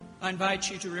I invite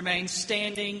you to remain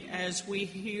standing as we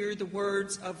hear the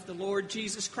words of the Lord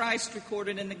Jesus Christ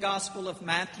recorded in the Gospel of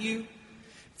Matthew,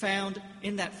 found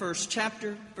in that first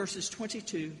chapter, verses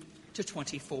 22 to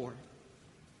 24.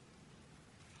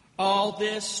 All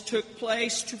this took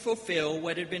place to fulfill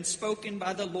what had been spoken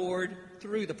by the Lord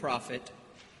through the prophet.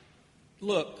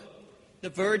 Look,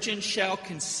 the virgin shall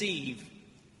conceive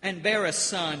and bear a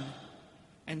son,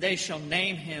 and they shall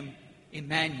name him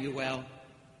Emmanuel,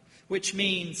 which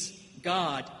means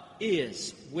God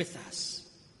is with us.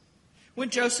 When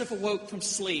Joseph awoke from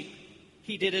sleep,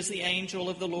 he did as the angel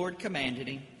of the Lord commanded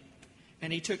him,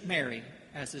 and he took Mary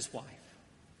as his wife.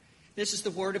 This is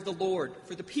the word of the Lord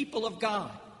for the people of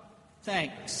God.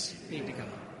 Thanks be to God.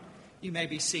 You may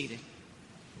be seated.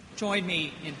 Join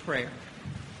me in prayer.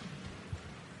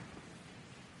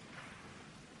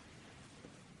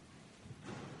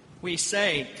 We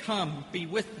say, "Come, be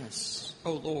with us,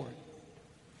 O Lord."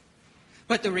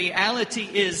 But the reality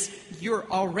is, you're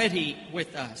already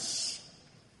with us.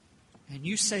 And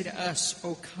you say to us,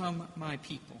 "O come, my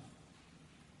people,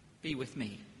 be with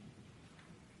me."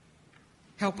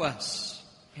 Help us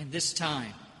in this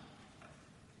time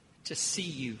to see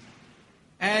you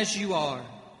as you are,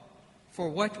 for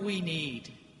what we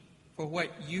need, for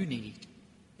what you need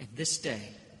in this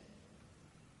day.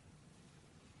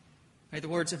 May the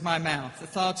words of my mouth, the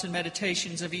thoughts and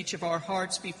meditations of each of our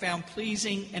hearts be found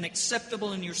pleasing and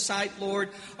acceptable in your sight,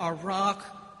 Lord, our rock,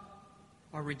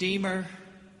 our Redeemer,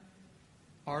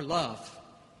 our love,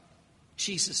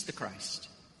 Jesus the Christ.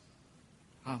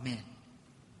 Amen.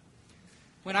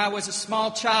 When I was a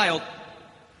small child,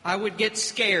 I would get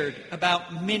scared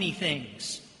about many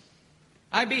things.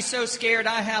 I'd be so scared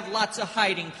I have lots of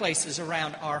hiding places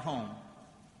around our home.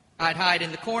 I'd hide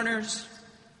in the corners,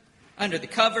 under the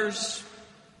covers,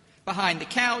 behind the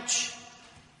couch,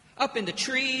 up in the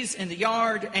trees in the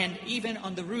yard, and even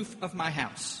on the roof of my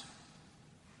house.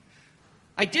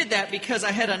 I did that because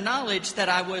I had a knowledge that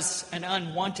I was an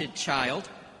unwanted child,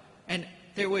 and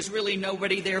there was really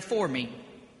nobody there for me.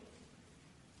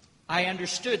 I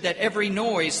understood that every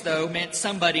noise, though, meant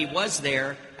somebody was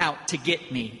there out to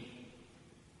get me.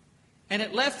 And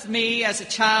it left me as a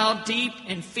child deep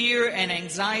in fear and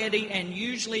anxiety and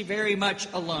usually very much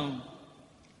alone.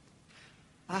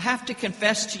 I have to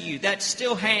confess to you, that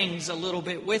still hangs a little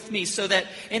bit with me, so that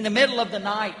in the middle of the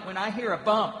night when I hear a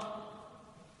bump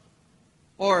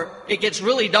or it gets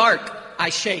really dark, I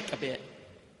shake a bit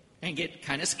and get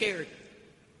kind of scared.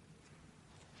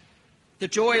 The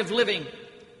joy of living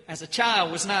as a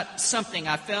child was not something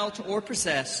I felt or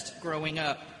possessed growing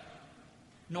up,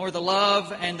 nor the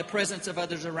love and the presence of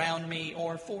others around me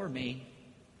or for me.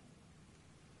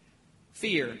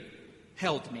 Fear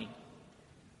held me.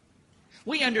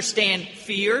 We understand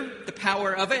fear, the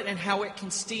power of it, and how it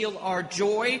can steal our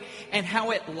joy, and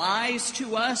how it lies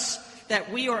to us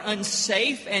that we are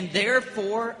unsafe and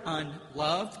therefore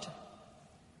unloved.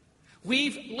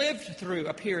 We've lived through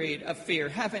a period of fear,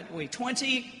 haven't we?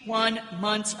 21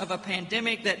 months of a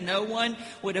pandemic that no one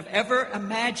would have ever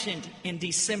imagined in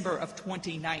December of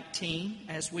 2019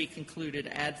 as we concluded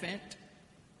Advent.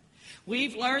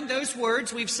 We've learned those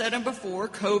words, we've said them before,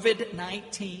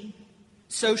 COVID-19,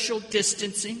 social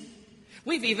distancing.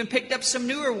 We've even picked up some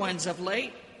newer ones of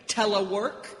late,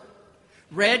 telework,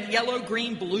 red, yellow,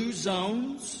 green, blue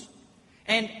zones.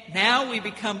 And now we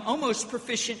become almost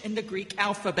proficient in the Greek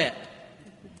alphabet,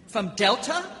 from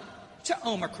Delta to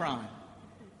Omicron.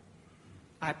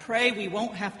 I pray we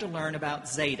won't have to learn about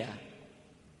Zeta.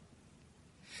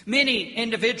 Many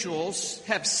individuals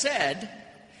have said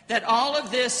that all of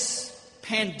this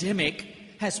pandemic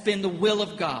has been the will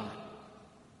of God.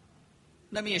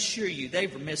 Let me assure you,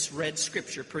 they've misread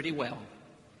Scripture pretty well.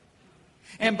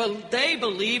 And they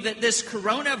believe that this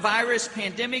coronavirus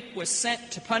pandemic was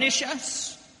sent to punish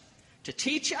us, to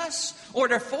teach us, or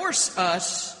to force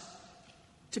us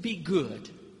to be good,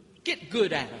 get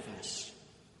good out of us.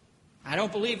 I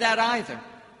don't believe that either.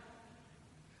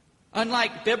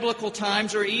 Unlike biblical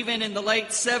times, or even in the late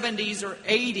 70s or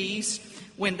 80s,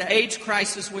 when the AIDS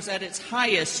crisis was at its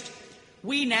highest,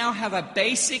 we now have a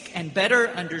basic and better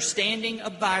understanding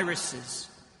of viruses.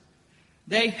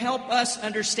 They help us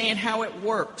understand how it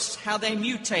works, how they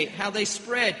mutate, how they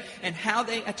spread, and how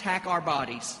they attack our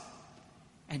bodies.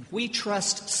 And we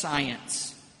trust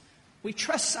science. We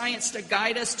trust science to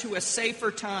guide us to a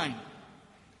safer time.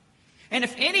 And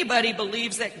if anybody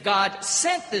believes that God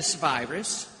sent this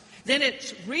virus, then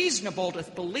it's reasonable to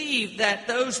believe that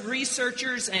those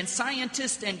researchers and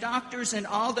scientists and doctors and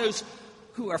all those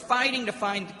who are fighting to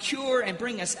find the cure and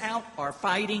bring us out are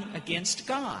fighting against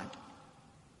God.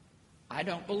 I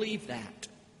don't believe that.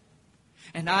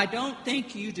 And I don't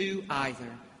think you do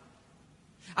either.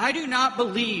 I do not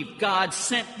believe God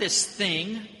sent this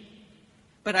thing,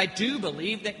 but I do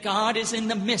believe that God is in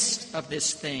the midst of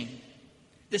this thing,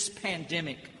 this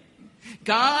pandemic.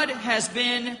 God has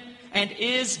been and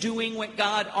is doing what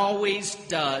God always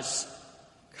does,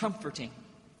 comforting,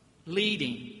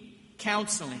 leading,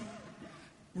 counseling,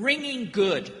 wringing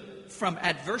good from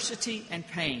adversity and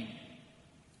pain.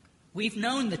 We've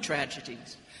known the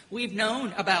tragedies. We've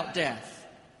known about death.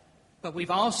 But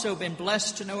we've also been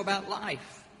blessed to know about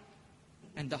life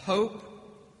and the hope,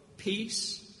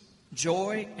 peace,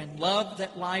 joy, and love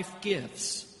that life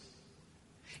gives.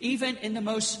 Even in the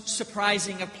most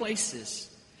surprising of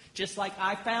places, just like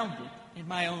I found it in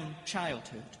my own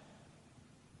childhood.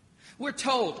 We're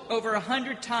told over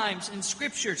 100 times in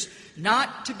Scriptures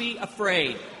not to be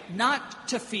afraid, not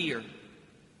to fear.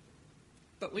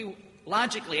 But we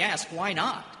logically ask, why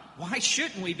not? Why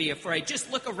shouldn't we be afraid?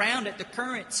 Just look around at the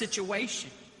current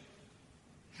situation.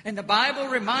 And the Bible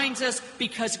reminds us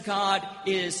because God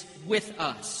is with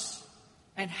us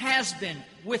and has been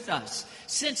with us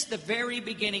since the very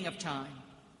beginning of time.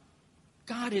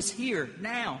 God is here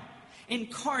now,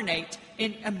 incarnate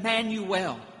in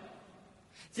Emmanuel.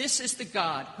 This is the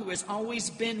God who has always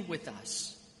been with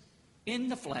us in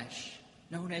the flesh,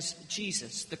 known as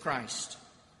Jesus the Christ.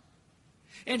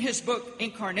 In his book,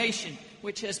 Incarnation,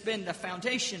 which has been the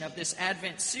foundation of this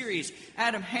Advent series,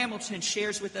 Adam Hamilton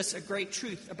shares with us a great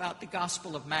truth about the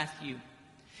Gospel of Matthew.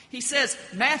 He says,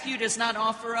 Matthew does not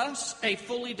offer us a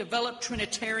fully developed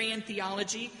Trinitarian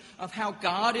theology of how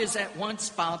God is at once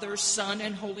Father, Son,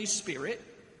 and Holy Spirit.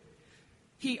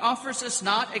 He offers us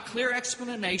not a clear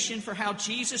explanation for how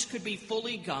Jesus could be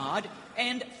fully God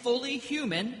and fully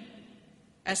human,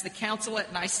 as the council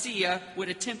at Nicaea would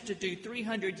attempt to do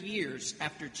 300 years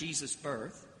after Jesus'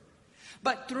 birth.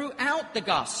 But throughout the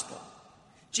gospel,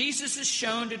 Jesus is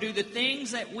shown to do the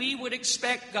things that we would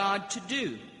expect God to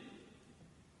do.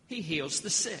 He heals the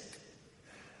sick.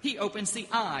 He opens the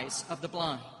eyes of the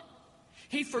blind.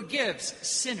 He forgives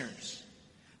sinners,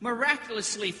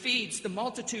 miraculously feeds the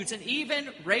multitudes, and even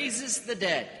raises the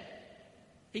dead.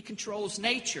 He controls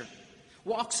nature,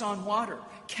 walks on water,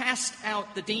 casts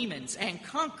out the demons, and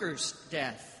conquers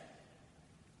death.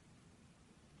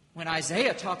 When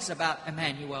Isaiah talks about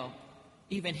Emmanuel,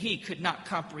 even he could not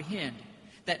comprehend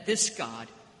that this God,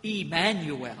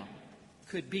 Emmanuel,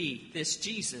 could be this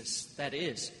Jesus that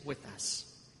is with us.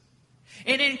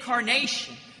 In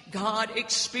incarnation, God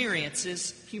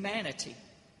experiences humanity.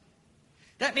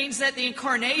 That means that the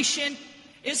incarnation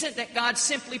isn't that God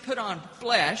simply put on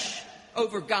flesh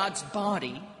over God's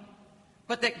body,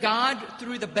 but that God,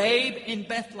 through the babe in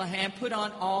Bethlehem, put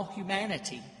on all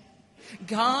humanity.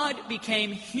 God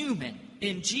became human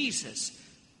in Jesus.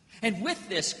 And with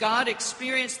this, God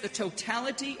experienced the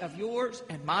totality of yours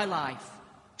and my life,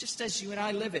 just as you and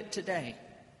I live it today.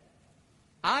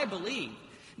 I believe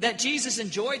that Jesus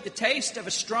enjoyed the taste of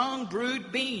a strong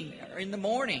brewed bean in the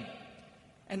morning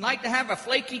and liked to have a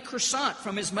flaky croissant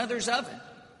from his mother's oven.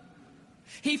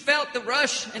 He felt the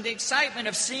rush and the excitement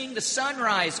of seeing the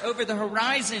sunrise over the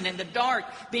horizon and the dark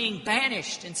being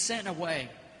banished and sent away.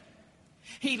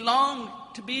 He longed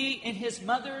to be in his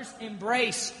mother's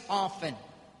embrace often.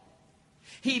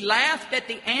 He laughed at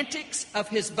the antics of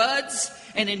his buds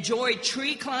and enjoyed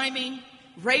tree climbing,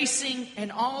 racing,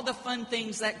 and all the fun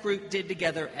things that group did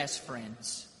together as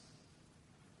friends.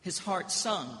 His heart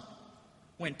sung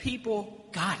when people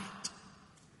got it.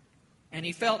 And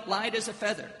he felt light as a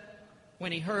feather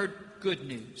when he heard good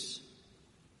news.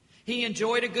 He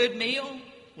enjoyed a good meal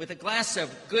with a glass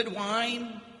of good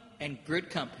wine and good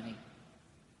company.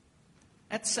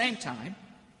 At the same time,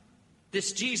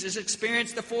 this Jesus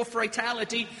experienced the full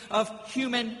fatality of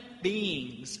human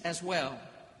beings as well.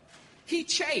 He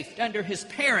chafed under his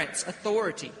parents'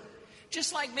 authority,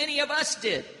 just like many of us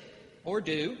did or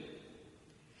do.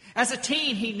 As a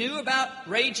teen, he knew about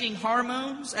raging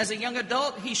hormones. As a young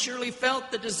adult, he surely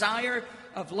felt the desire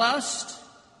of lust.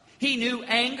 He knew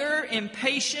anger,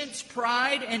 impatience,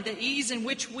 pride, and the ease in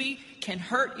which we can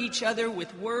hurt each other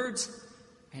with words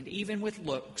and even with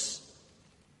looks.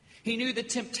 He knew the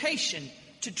temptation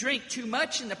to drink too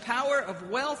much and the power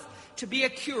of wealth to be a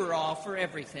cure-all for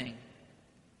everything.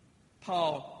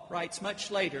 Paul writes much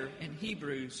later in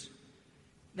Hebrews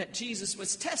that Jesus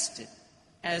was tested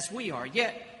as we are,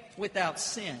 yet without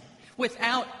sin,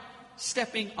 without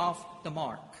stepping off the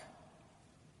mark.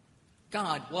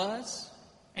 God was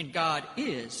and God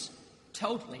is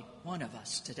totally one of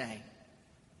us today.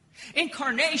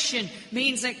 Incarnation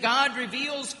means that God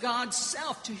reveals God's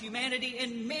self to humanity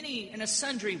in many and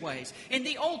sundry ways. In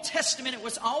the Old Testament, it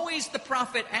was always the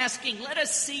prophet asking, "Let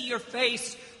us see your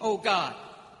face, O God."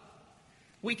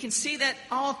 We can see that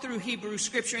all through Hebrew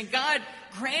Scripture. And God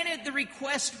granted the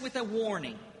request with a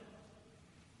warning.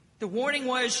 The warning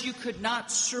was you could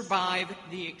not survive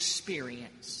the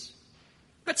experience.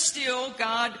 But still,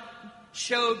 God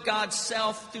showed God's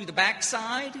self through the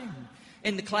backside, and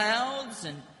in the clouds,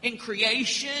 and in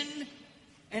creation,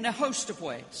 in a host of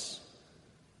ways.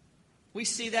 We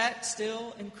see that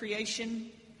still in creation,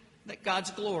 that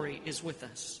God's glory is with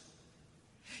us.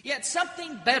 Yet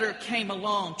something better came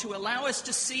along to allow us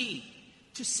to see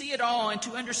it all and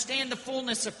to understand the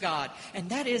fullness of God. And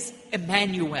that is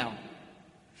Emmanuel.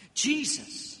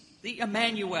 Jesus, the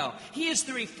Emmanuel. He is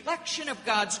the reflection of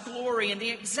God's glory and the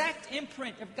exact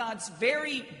imprint of God's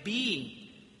very being.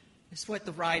 Is what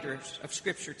the writers of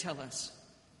Scripture tell us.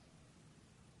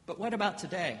 But what about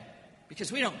today?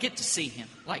 Because we don't get to see Him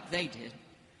like they did.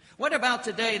 What about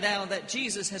today now that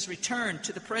Jesus has returned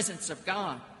to the presence of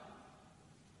God?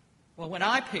 Well, when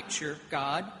I picture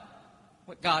God,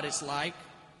 what God is like,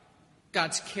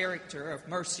 God's character of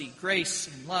mercy, grace,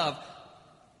 and love,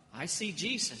 I see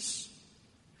Jesus.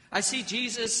 I see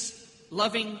Jesus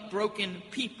loving broken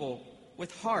people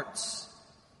with hearts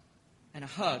and a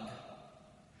hug.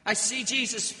 I see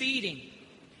Jesus feeding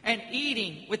and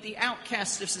eating with the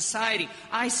outcasts of society.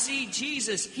 I see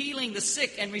Jesus healing the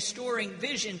sick and restoring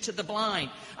vision to the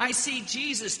blind. I see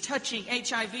Jesus touching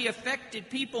HIV-affected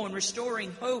people and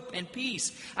restoring hope and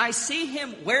peace. I see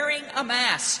Him wearing a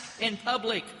mask in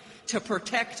public to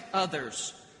protect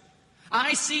others.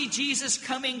 I see Jesus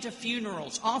coming to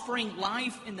funerals, offering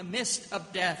life in the midst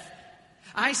of death.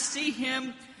 I see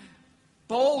Him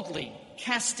boldly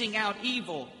casting out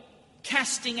evil,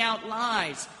 casting out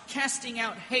lies, casting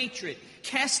out hatred,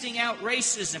 casting out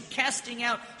racism, casting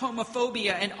out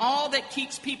homophobia, and all that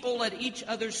keeps people at each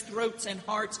other's throats and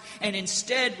hearts, and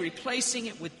instead replacing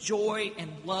it with joy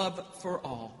and love for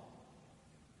all.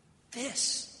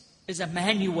 This is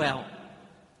Emmanuel,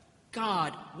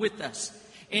 God with us,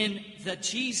 in the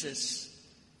Jesus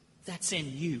that's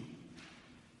in you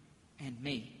and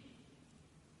me.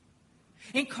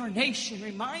 Incarnation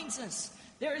reminds us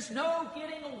there is no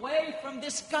getting away from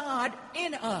this God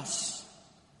in us.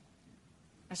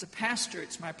 As a pastor,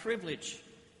 it's my privilege,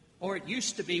 or it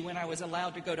used to be when I was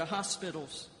allowed to go to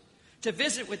hospitals, to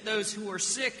visit with those who are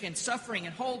sick and suffering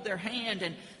and hold their hand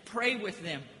and pray with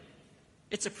them.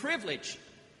 It's a privilege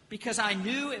because I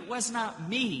knew it was not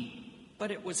me,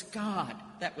 but it was God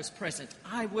that was present.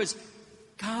 I was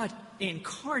God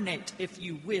incarnate, if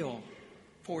you will,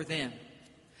 for them.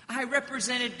 I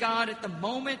represented God at the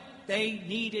moment they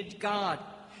needed God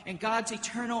and God's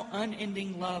eternal,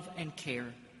 unending love and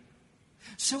care.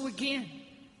 So again,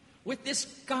 with this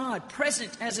God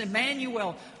present as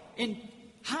Emmanuel in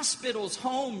hospitals,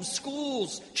 homes,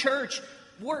 schools, church,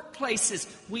 workplaces,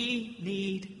 we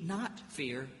need not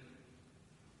fear.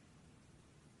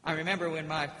 I remember when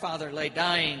my father lay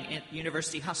dying at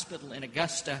University Hospital in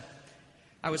Augusta,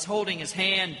 I was holding his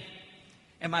hand,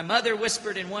 and my mother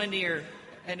whispered in one ear,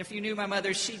 and if you knew my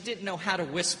mother, she didn't know how to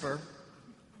whisper.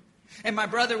 And my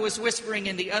brother was whispering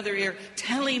in the other ear,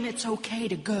 "Tell him it's okay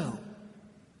to go.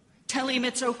 Tell him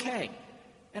it's okay."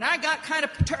 And I got kind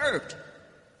of perturbed.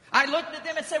 I looked at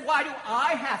them and said, "Why do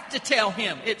I have to tell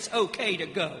him it's okay to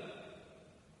go?"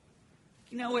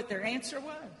 You know what their answer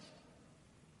was?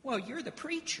 "Well, you're the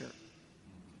preacher."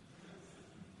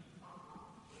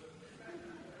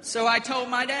 So I told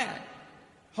my dad,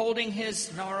 holding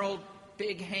his gnarled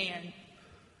big hand,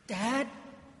 "Dad,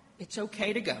 it's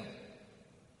okay to go.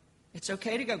 It's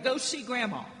okay to go. Go see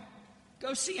Grandma.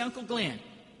 Go see Uncle Glenn.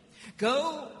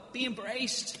 Go be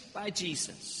embraced by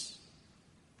Jesus.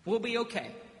 We'll be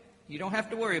okay. You don't have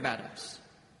to worry about us."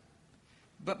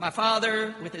 But my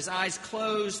father, with his eyes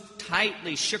closed,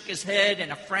 tightly shook his head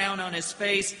and a frown on his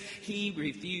face. He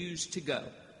refused to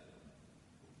go.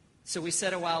 So we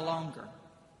sat a while longer,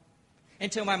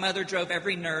 until my mother drove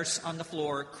every nurse on the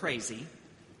floor crazy,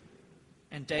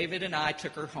 and David and I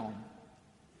took her home.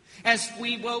 As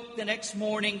we woke the next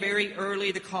morning very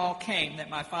early, the call came that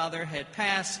my father had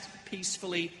passed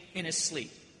peacefully in his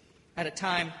sleep at a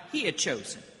time he had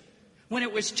chosen, when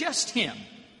it was just him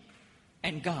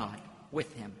and God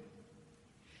with him.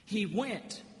 He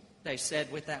went, they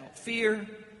said, without fear,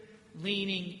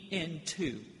 leaning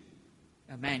into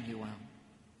Emmanuel.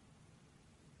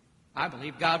 I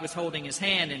believe God was holding his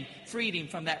hand and freed him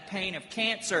from that pain of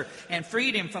cancer and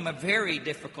freed him from a very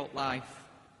difficult life,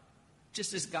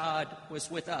 just as God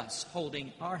was with us,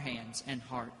 holding our hands and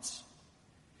hearts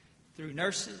through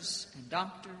nurses and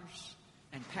doctors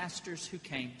and pastors who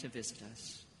came to visit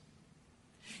us.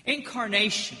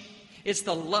 Incarnation is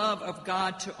the love of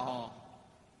God to all.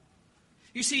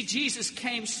 You see, Jesus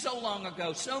came so long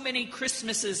ago, so many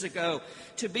Christmases ago,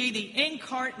 to be the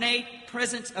incarnate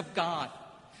presence of God,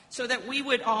 so that we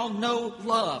would all know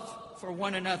love for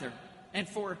one another and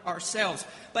for ourselves.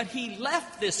 But he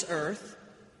left this earth,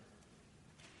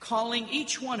 calling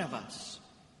each one of us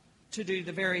to do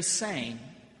the very same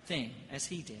thing as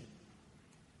he did.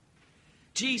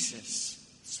 Jesus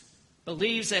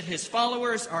believes that his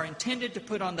followers are intended to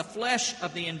put on the flesh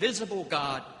of the invisible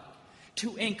God,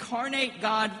 to incarnate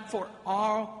God for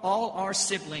all our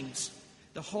siblings,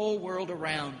 the whole world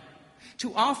around,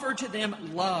 to offer to them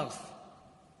love,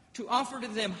 to offer to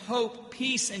them hope,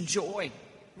 peace, and joy,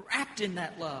 wrapped in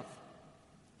that love.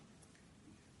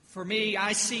 For me,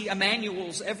 I see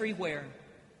Emmanuels everywhere,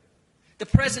 the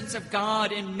presence of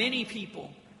God in many people.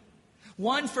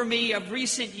 One for me of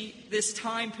this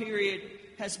time period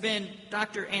has been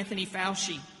Dr. Anthony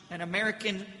Fauci, an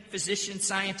American physician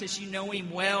scientist. You know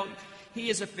him well. He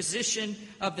is a physician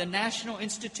of the National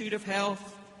Institute of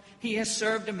Health. He has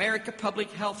served America's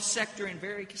public health sector in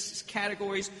various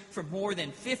categories for more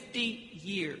than 50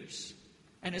 years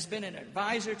and has been an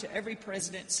advisor to every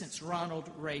president since Ronald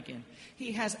Reagan.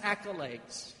 He has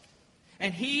accolades.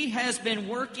 And he has been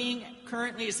working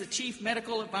currently as the chief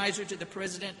medical advisor to the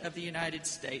President of the United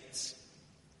States.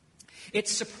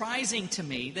 It's surprising to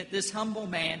me that this humble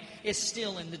man is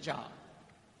still in the job,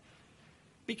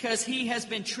 because he has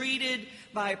been treated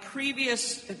by a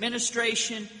previous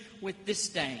administration with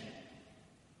disdain.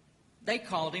 They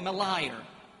called him a liar,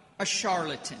 a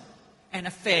charlatan, and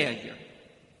a failure.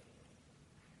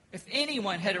 If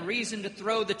anyone had a reason to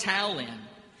throw the towel in,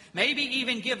 maybe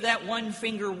even give that one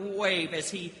finger wave as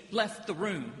he left the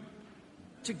room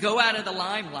to go out of the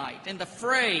limelight and the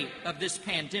fray of this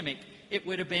pandemic, it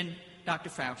would have been Dr.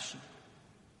 Fauci.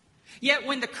 Yet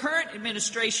when the current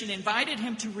administration invited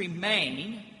him to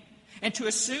remain and to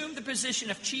assume the position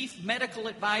of chief medical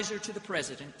advisor to the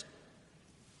president,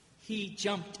 he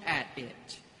jumped at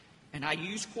it. And I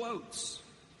use quotes.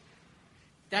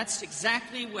 That's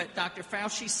exactly what Dr.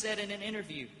 Fauci said in an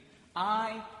interview.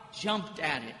 I jumped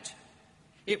at it.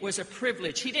 It was a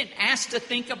privilege. He didn't ask to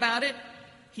think about it.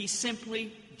 He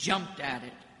simply jumped at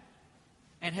it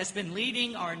and has been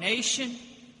leading our nation,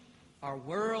 our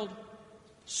world,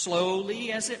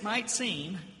 slowly as it might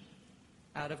seem,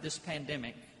 out of this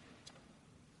pandemic.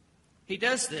 He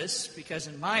does this because,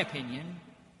 in my opinion,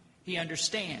 he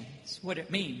understands what it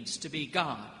means to be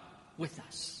God with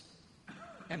us.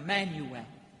 Emmanuel,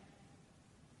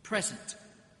 present,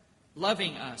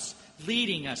 loving us,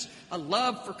 leading us, a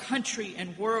love for country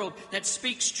and world that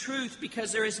speaks truth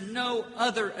because there is no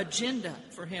other agenda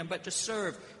for him but to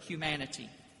serve humanity.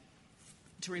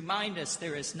 To remind us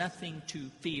there is nothing to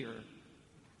fear.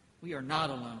 We are not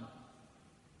alone.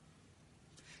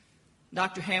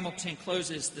 Dr. Hamilton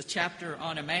closes the chapter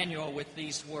on Emmanuel with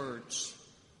these words.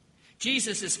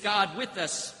 Jesus is God with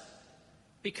us.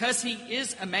 Because he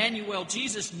is Emmanuel,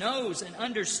 Jesus knows and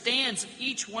understands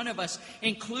each one of us,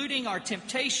 including our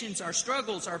temptations, our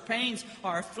struggles, our pains,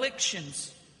 our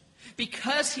afflictions.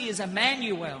 Because he is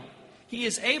Emmanuel, he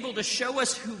is able to show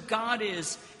us who God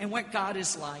is and what God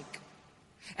is like.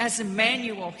 As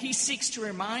Emmanuel, he seeks to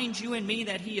remind you and me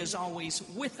that he is always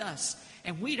with us,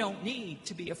 and we don't need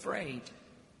to be afraid.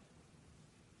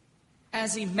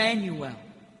 As Emmanuel,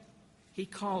 he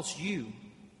calls you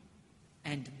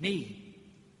and me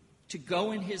to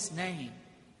go in his name,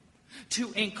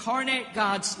 to incarnate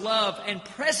God's love and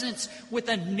presence with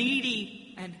a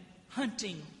needy and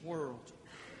hunting world.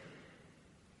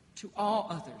 To all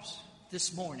others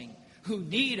this morning who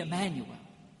need Emmanuel.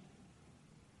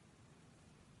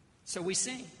 So we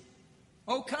sing,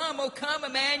 O come,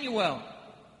 Emmanuel.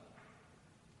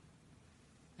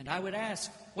 And I would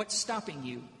ask, what's stopping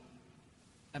you,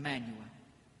 Emmanuel?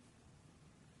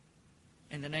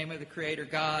 In the name of the Creator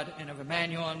God and of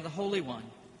Emmanuel and the Holy One.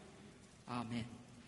 Amen.